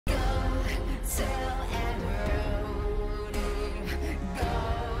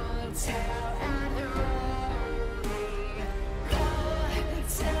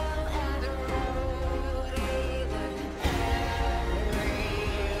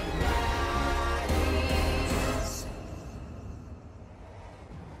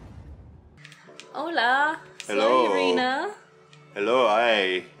Hola. Hello. Soy Rina. Hello,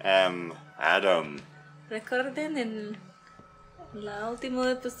 I am Adam. Recuerden en la último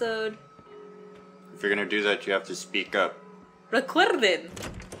episode. If you're gonna do that, you have to speak up. Recuerden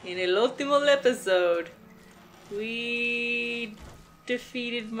en el último episode. We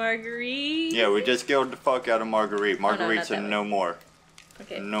defeated Marguerite. Yeah, we just killed the fuck out of Marguerite. Marguerite said no more.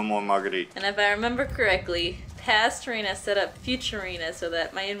 Okay. No more Marguerite. And if I remember correctly, past Rina set up future Rina so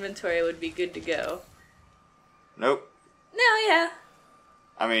that my inventory would be good to go. Nope. No, yeah.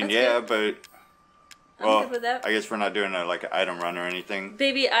 I mean, That's yeah, good. but... I'm Well, good with that. I guess we're not doing like an item run or anything.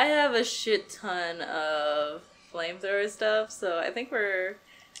 Baby, I have a shit ton of flamethrower stuff, so I think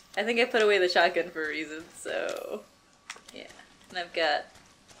I put away the shotgun for a reason, so... Yeah. And I've got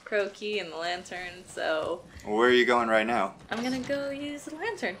Crokey and the lantern, so... Well, where are you going right now? I'm gonna go use the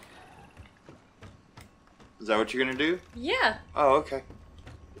lantern. Is that what you're gonna do? Yeah. Oh, okay.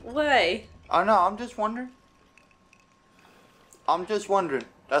 Why? Oh, no, I'm just wondering.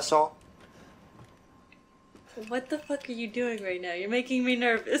 That's all. What the fuck are you doing right now? You're making me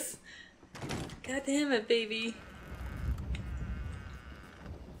nervous. God damn it, baby.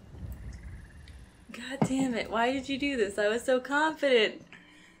 God damn it. Why did you do this? I was so confident.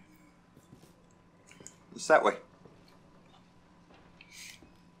 It's that way.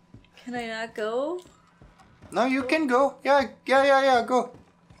 Can I not go? No, you can go. Yeah, go.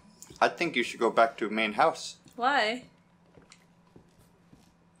 I think you should go back to main house. Why?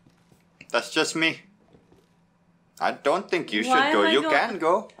 That's just me. I don't think you should Why go. am I You going- can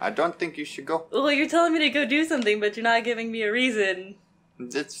go. I don't think you should go. Well, you're telling me to go do something, but you're not giving me a reason.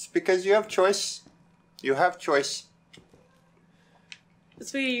 It's because you have choice. You have choice.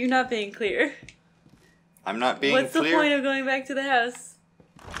 Sweetie, you're not being clear. I'm not being What's clear. the point of going back to the house?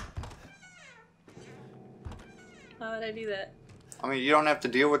 Why would I do that? I mean, you don't have to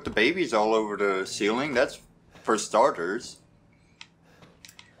deal with the babies all over the ceiling. That's for starters.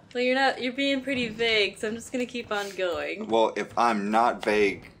 Well, you're being pretty vague, so I'm just gonna keep on going. Well, if I'm not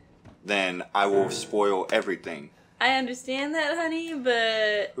vague, then I will spoil everything. I understand that, honey,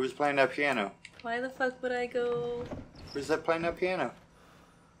 but Who's playing that piano? why the fuck would I go? Who's that playing that piano?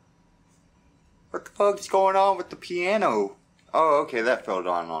 What the fuck's going on with the piano? Oh, okay, that fell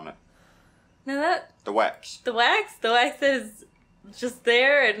down on it. No, that... The wax. The wax? The wax is just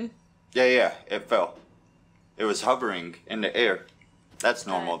there and... Yeah, it fell. It was hovering in the air. That's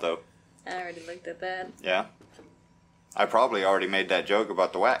normal, though. I already looked at that. Yeah. I probably already made that joke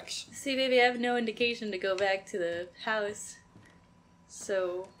about the wax. See, baby, I have no indication to go back to the house.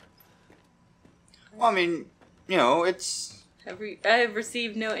 So... Well, I mean, you know, it's... I have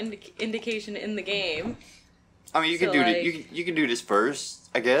received no indication in the game. I mean, you So, can do like- you can do this first,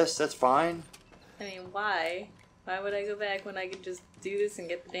 I guess. That's fine. I mean, why? Why would I go back when I could just do this and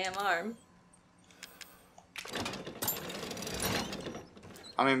get the damn arm?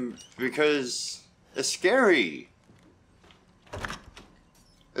 I mean, because it's scary.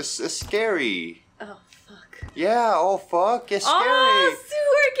 It's scary. Oh, fuck. Yeah, oh fuck, it's scary. Oh,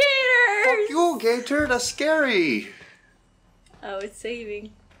 sewer gators! Fuck you, Gator, that's scary. Oh, it's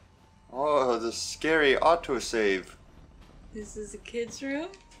saving. Oh, the scary autosave. This is a kid's room?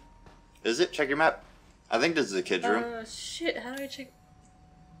 Is it? Check your map. I think this is a kid's room. Oh, shit, how do I check?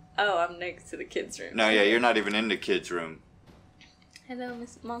 Oh, I'm next to the kid's room. No, yeah, you're not even in the kid's room. Hello,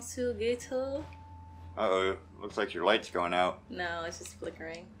 Monsieur Gator. Uh-oh, looks like your light's going out. No, it's just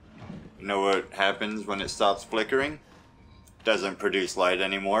flickering. You know what happens when it stops flickering? Doesn't produce light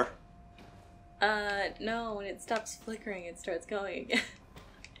anymore. No, when it stops flickering, it starts going again.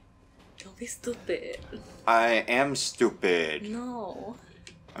 Don't be stupid. I am stupid. No.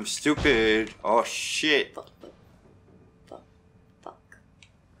 I'm stupid. Oh shit. Fuck.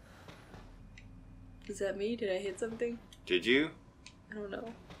 Is that me? Did I hit something? Did you? I don't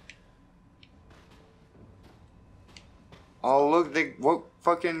know. Oh look, what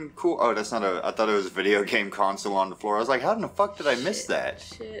fucking cool. Oh, that's not I thought it was a video game console on the floor. I was like, how in the fuck did I miss that?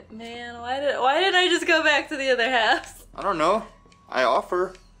 Shit, man. Why didn't I just go back to the other house? I don't know. I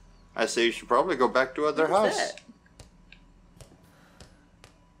offer. I say you should probably go back to other What is house. that?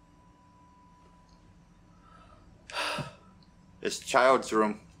 It's child's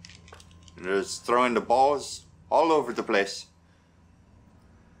room. And they're just throwing the balls all over the place.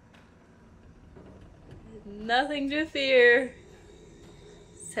 Nothing to fear.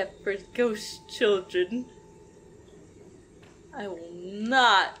 Except for ghost children. I will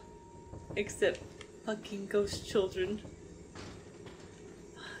not accept fucking ghost children.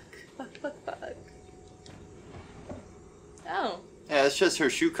 Fuck. Oh. Yeah, it's just her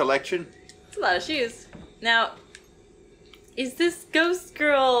shoe collection. It's a lot of shoes. Now, is this ghost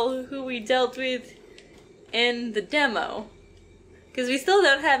girl who we dealt with in the demo. Because we still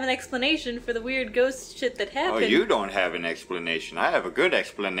don't have an explanation for the weird ghost shit that happened. Oh, you don't have an explanation. I have a good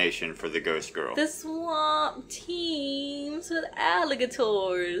explanation for the ghost girl. The swamp teems with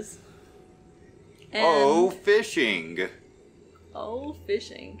alligators. And Oh, fishing. Oh,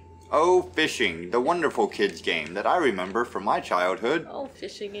 fishing. Oh, fishing. The wonderful kids game that I remember from my childhood. Oh,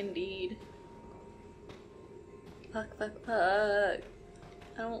 fishing indeed. Fuck, fuck, fuck.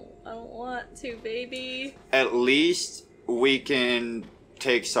 I don't want to, baby. At least we can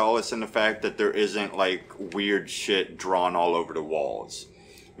take solace in the fact that there isn't, like, weird shit drawn all over the walls.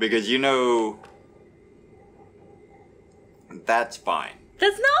 Because, you know, that's fine.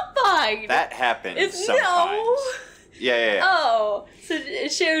 That's not fine! That happens It's sometimes. no! Yeah. Oh, so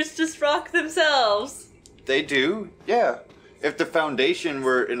chairs just rock themselves. They do, yeah. If the foundation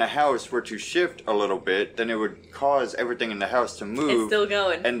were in a house were to shift a little bit, then it would cause everything in the house to move. It's still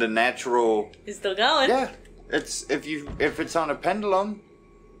going. And the natural... It's still going. Yeah. If it's on a pendulum,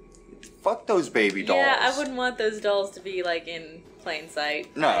 fuck those baby dolls. Yeah, I wouldn't want those dolls to be, like, in plain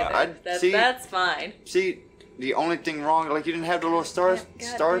sight. No, That's fine. See, the only thing wrong, like, you didn't have the little star damn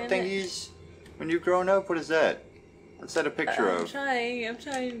it. thingies when you growing up? What is that? What's that a picture I'm of?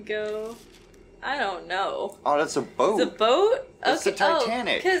 trying to go. I don't know. Oh, that's a boat. It's a boat? It's the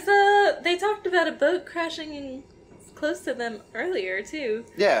Titanic. Because they talked about a boat crashing in close to them earlier, too.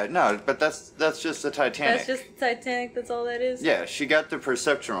 Yeah, no, but that's just the Titanic. That's just the Titanic, that's all that is? Yeah, she got the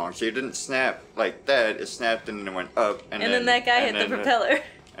perception wrong. So it didn't snap like that. It snapped and then it went up. And then that guy hit the propeller.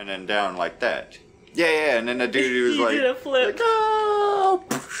 And then down like that. Yeah, and then the dude was he like... did a flip. Like, no!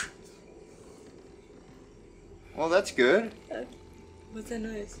 Well, that's good. What's that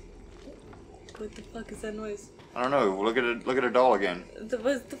noise? What the fuck is that noise? I don't know. Look at a doll again.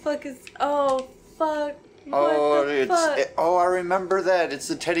 What the fuck is... Oh, fuck. Oh, What the fuck? I remember that. It's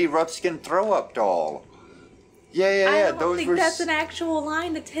the Teddy Ruxpin throw-up doll. Yeah. I don't think that's an actual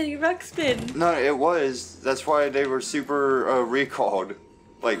line, the Teddy Ruxpin. No, it was. That's why they were super recalled.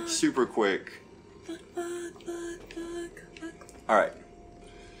 Like, super quick. Fuck. Alright.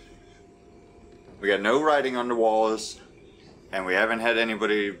 We got no writing on the walls, and we haven't had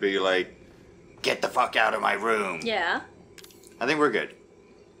anybody be like, get the fuck out of my room. Yeah. I think we're good.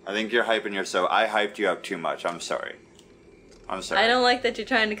 I think you're hyping yourself. I hyped you up too much. I'm sorry. I don't like that you're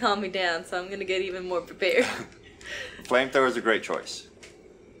trying to calm me down, so I'm gonna get even more prepared. Flamethrower is a great choice.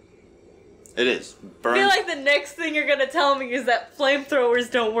 It is. I feel like the next thing you're gonna tell me is that flamethrowers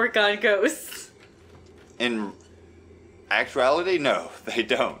don't work on ghosts. In actuality, no, they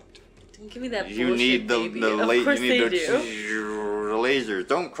don't. Don't give me that bullshit, You need the Of course they do. the lasers.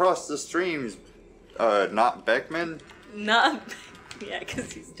 Don't cross the streams. Not Beckman. Not... Yeah,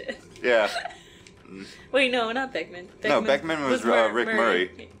 because he's dead. Yeah. Wait, no, not Beckman. No, Beckman was Rick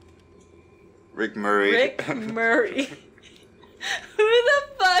Murray. Rick Murray. Rick Murray. Who the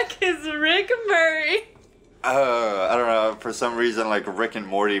fuck is Rick Murray? I don't know. For some reason, like Rick and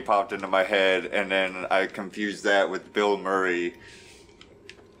Morty popped into my head, and then I confused that with Bill Murray.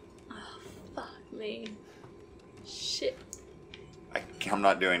 Oh, fuck me. Shit. I'm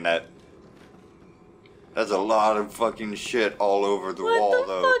not doing that. That's a lot of fucking shit all over the wall, though. What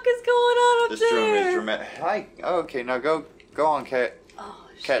the fuck is going on up this there? room is dramatic. Hi. Okay, now go on, Cat. Oh,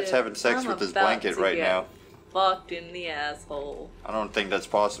 shit. Cat's having sex with his blanket right now. Fucked in the asshole. I don't think that's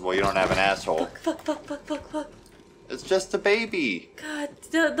possible. You don't have an asshole. Fuck. It's just a baby. God,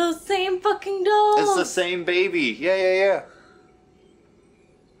 those same fucking dolls. It's the same baby. Yeah.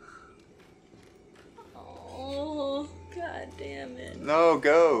 Oh, god damn it. No,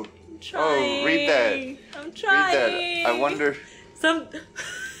 go. I'm trying. Oh, read that. I'm trying. Read that. I wonder.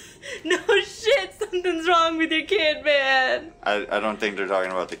 No shit, something's wrong with your kid, man. I don't think they're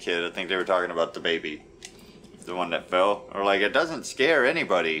talking about the kid. I think they were talking about the baby. The one that fell. Or like, it doesn't scare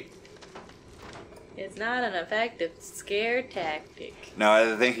anybody. It's not an effective scare tactic. No,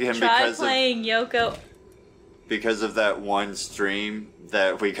 I think Try playing Yoko. Because of that one stream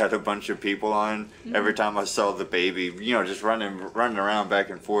that we got a bunch of people on, every time I saw the baby, you know, just running around back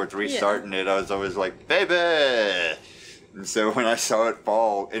and forth, restarting it, I was always like, baby! And so when I saw it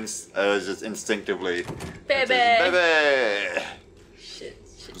fall, I was just instinctively, baby! Shit.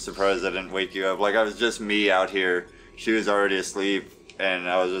 I'm surprised I didn't wake you up. Like, I was just me out here. She was already asleep, and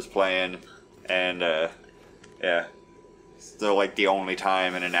I was just playing, and, yeah. Still, like, the only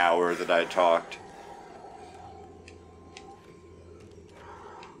time in an hour that I talked.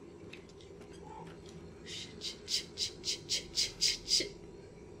 Shit.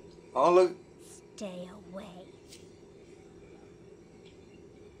 Oh, look. Stay away.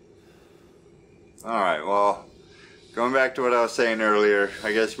 Alright, well, going back to what I was saying earlier,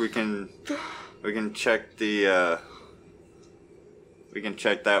 I guess we can We can check the, we can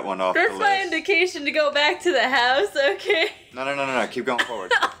check that one off the That's list. my indication to go back to the house, okay? No. Keep going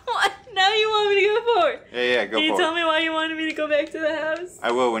forward. Now you want me to go forward? Yeah, go Can you forward. tell me why you wanted me to go back to the house?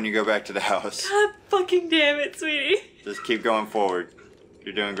 I will when you go back to the house. God fucking damn it, sweetie. Just keep going forward.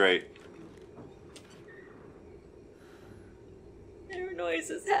 You're doing great. There are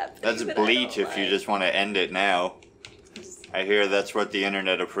noises happening. That's that I bleach don't if you like. just want to end it now. I hear that's what the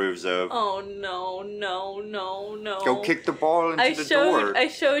internet approves of. Oh no. Go kick the ball into the door. I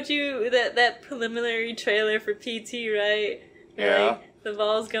showed you that preliminary trailer for PT, right? Where, Yeah. like, the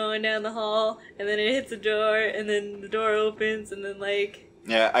ball's going down the hall, and then it hits a door, and then the door opens, and then, like...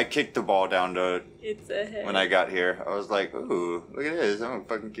 Yeah, I kicked the ball down to It's a head. when I got here. I was like, ooh, look at this. I'm gonna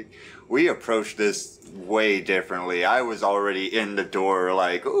fucking kick. We approached this way differently. I was already in the door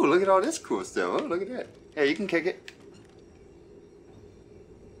like, ooh, look at all this cool stuff. Oh, look at that. Yeah, you can kick it.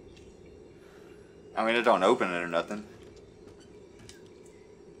 I mean, it don't open it or nothing.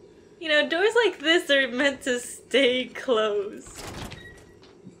 You know, doors like this are meant to stay closed.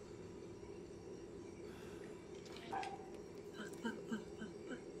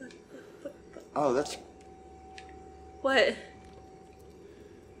 Oh, that's... What?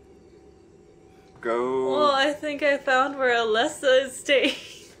 Go... Well, I think I found where Alessa is staying.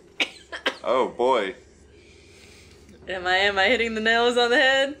 Oh, boy. Am I hitting the nails on the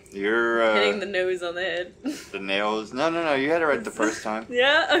head? You're, Hitting the nose on the head. the nails... No, you had it right the first time.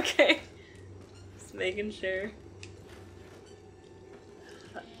 Yeah? Okay. Just making sure.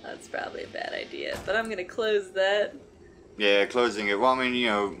 That's probably a bad idea, but I'm gonna close that. Yeah, closing it. Well, I mean, you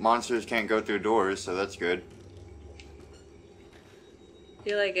know, monsters can't go through doors, so that's good. I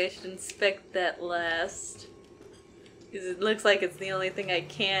feel like I should inspect that last. Because it looks like it's the only thing I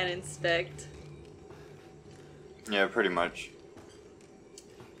can inspect. Yeah, pretty much.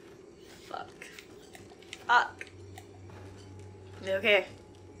 Fuck. Fuck. Okay.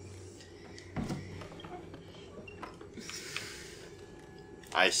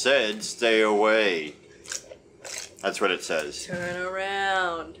 I said stay away. That's what it says. Turn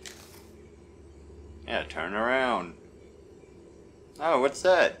around. Yeah, turn around. Oh, what's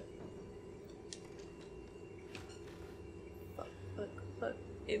that? Fuck.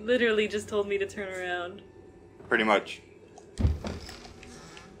 It literally just told me to turn around. Pretty much.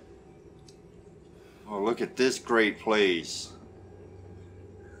 Oh, look at this great place.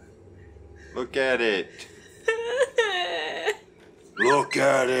 Look at it. Look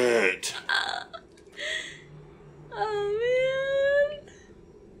at it. Oh man.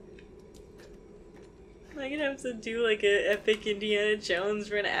 Am I gonna have to do like an epic Indiana Jones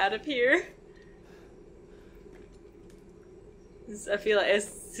run out of here? I feel like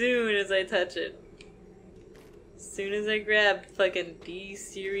as soon as I touch it, as soon as I grab fucking D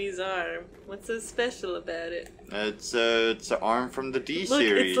series arm, what's so special about it? It's an arm from the D Look,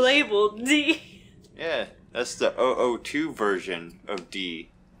 series. it's labeled D. Yeah, that's the 002 version of D.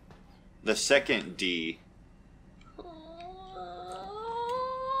 The second D.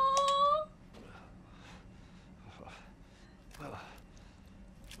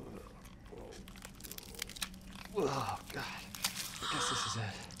 Oh, God. I guess this is it.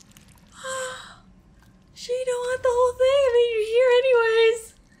 She don't want the whole thing. I mean, you're here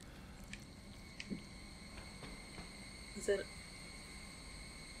anyways. Is it?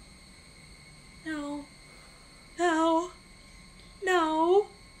 No.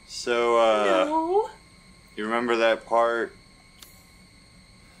 So, No. you remember that part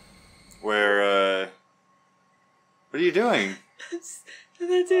where, what are you doing? That's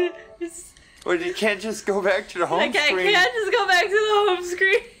it. Well, you can't just go back to the home I screen. can't just go back to the home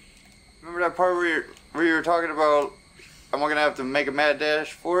screen. Remember that part where you were talking about, am I gonna have to make a mad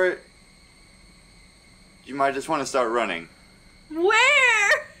dash for it? You might just want to start running.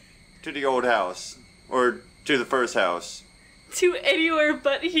 Where? To the old house. Or to the first house. To anywhere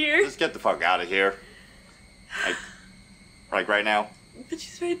but here. Just get the fuck out of here. Like right now. But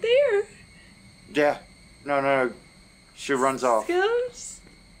she's right there. Yeah. No. She runs off. Goes.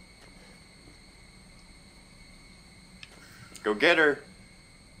 Go get her.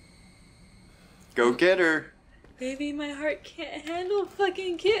 Go get her. Baby, my heart can't handle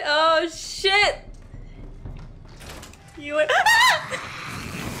fucking kid. Oh shit! You went.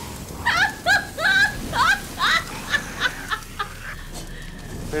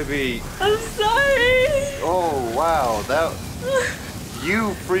 Baby. I'm sorry. Oh wow. That you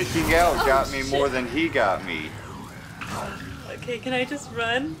freaking out got me shit. more than he got me. Okay, can I just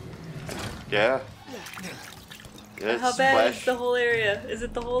run? Yeah. It's How bad flash. is the whole area? Is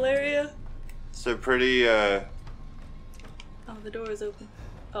it the whole area? It's a pretty Oh, the door is open.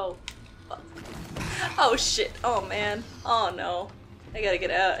 Oh. fuck. Oh shit. Oh man. Oh no. I gotta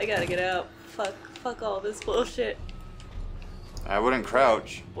get out. I gotta get out. Fuck. Fuck all this bullshit. I wouldn't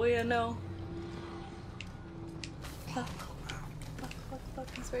crouch. Oh yeah, no. Fuck. Fuck, fuck,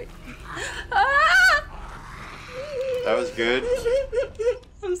 fuck. He's right. Ah! That was good.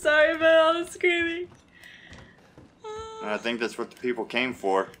 I'm sorry about all the screaming. And I think that's what the people came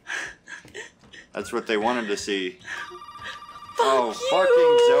for. That's what they wanted to see. Oh,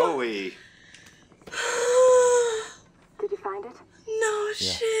 fucking Zoe. Did you find it? No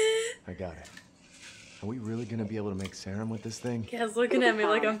Yeah. shit. I got it. Are we really gonna be able to make serum with this thing? Guy's looking at me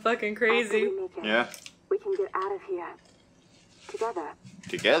like I'm fucking crazy. After we make it, Yeah. we can get out of here. Together.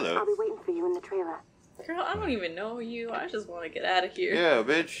 Together? I'll be waiting for you in the trailer. Girl, I don't even know you. I just want to get out of here. Yeah,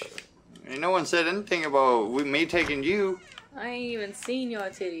 bitch. Ain't no one said anything about me taking you. I ain't even seen your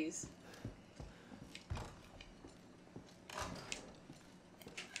titties.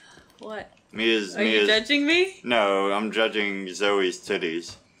 What? Are you judging me? No, I'm judging Zoe's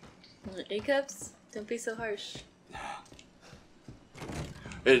titties. A-cups? Don't be so harsh.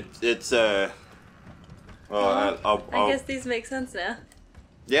 It's well, I guess these make sense now.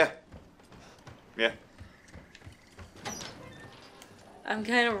 Yeah. Yeah. I'm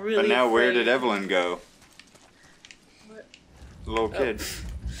kind of really But now where afraid. did Evelyn go? What? The little kid.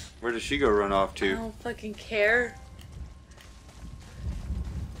 Where did she go run off I to? don't fucking care.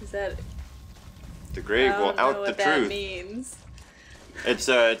 Is that... The grave will I don't know out what the that truth. means. It's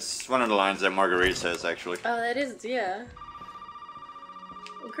one of the lines that Marguerite says, actually. Oh, that is, yeah.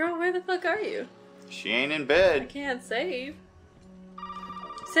 Girl, where the fuck are you? She ain't in I bed. can't save.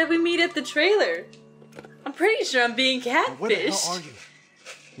 Said we meet at the trailer. I'm pretty sure I'm being catfished. Where the hell are you?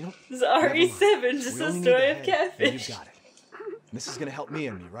 You know, This is RE7, just we a only need story the of head, and catfish. You got it. And this is gonna help me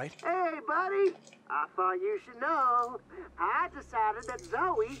and me, right? Hey, buddy. I thought you should know. I decided that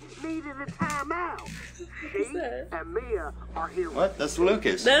Zoe needed a timeout. She that? and Mia are here What? That's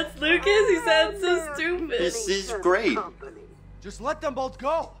Lucas. That's Lucas? He sounds so stupid. He's great. company. Just let them both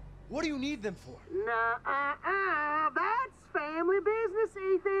go. What do you need them for? Nah, that's family business,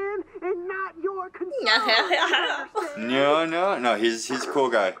 Ethan, and not your concern. No. He's a cool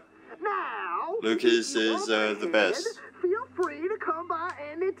guy. Now, Lucas if you is, want the my best. head, Feel free to come by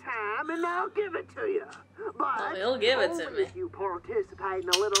any time, and I'll give it to you. But Oh, he'll give it to only me. if you participate in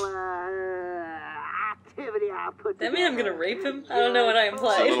a little activity I put That mean I'm gonna together. rape him? I don't know what I It's a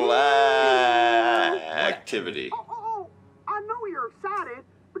implied. little activity. Oh, I know you're excited,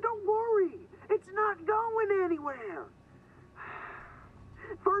 but don't worry. It's not going anywhere.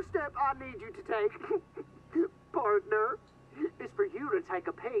 First step I need you to take, partner, is for you to take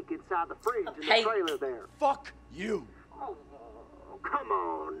a peek inside the fridge in the peek? trailer there. Fuck you. Oh, come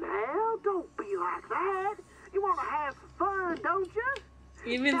on now. Don't be like that. You want to have fun, don't you?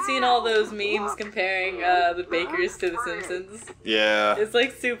 You've been seeing all those memes comparing the Bakers to the Simpsons. Yeah, It's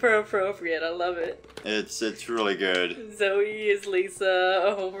like super appropriate. I love it. it's really good. Zoe is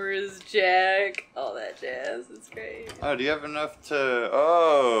Lisa, Homer is Jack, all that jazz. It's great. Oh, do you have enough to?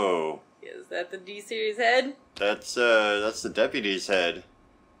 Oh, Is that the D series head? that's the deputy's head.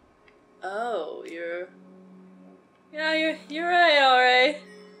 Oh, you're right, alright.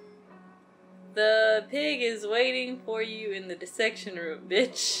 The pig is waiting for you in the dissection room,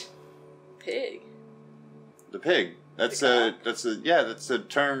 bitch. Pig. The pig. That's The a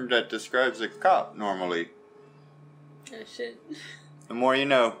term that describes a cop normally. Oh shit. The more you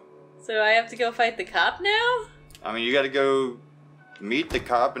know. So I have to go fight the cop now? I mean, you got to go meet the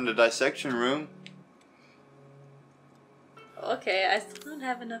cop in the dissection room. Okay, I still don't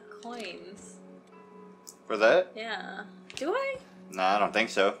have enough coins. For that? Yeah. Do I? Nah, I don't think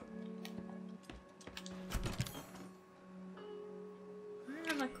so. Where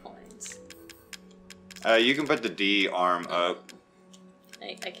are my coins? You can put the D arm up.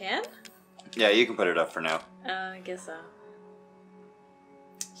 I can? Yeah, you can put it up for now. I guess so.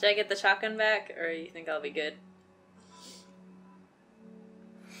 Should I get the shotgun back, or you think I'll be good?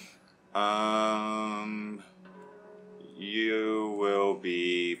 You will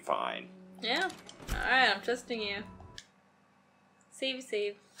be fine. Yeah? Alright, I'm trusting you.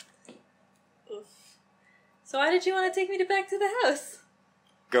 Save. Oof. So why did you want to take me back to the house?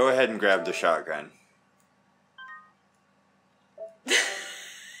 Go ahead and grab the shotgun.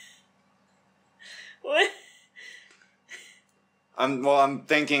 What? I'm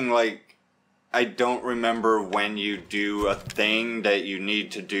thinking, like, I don't remember when you do a thing that you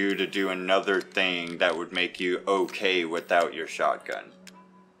need to do another thing that would make you okay without your shotgun.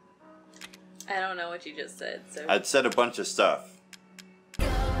 I don't know what you just said, so... I'd said a bunch of stuff.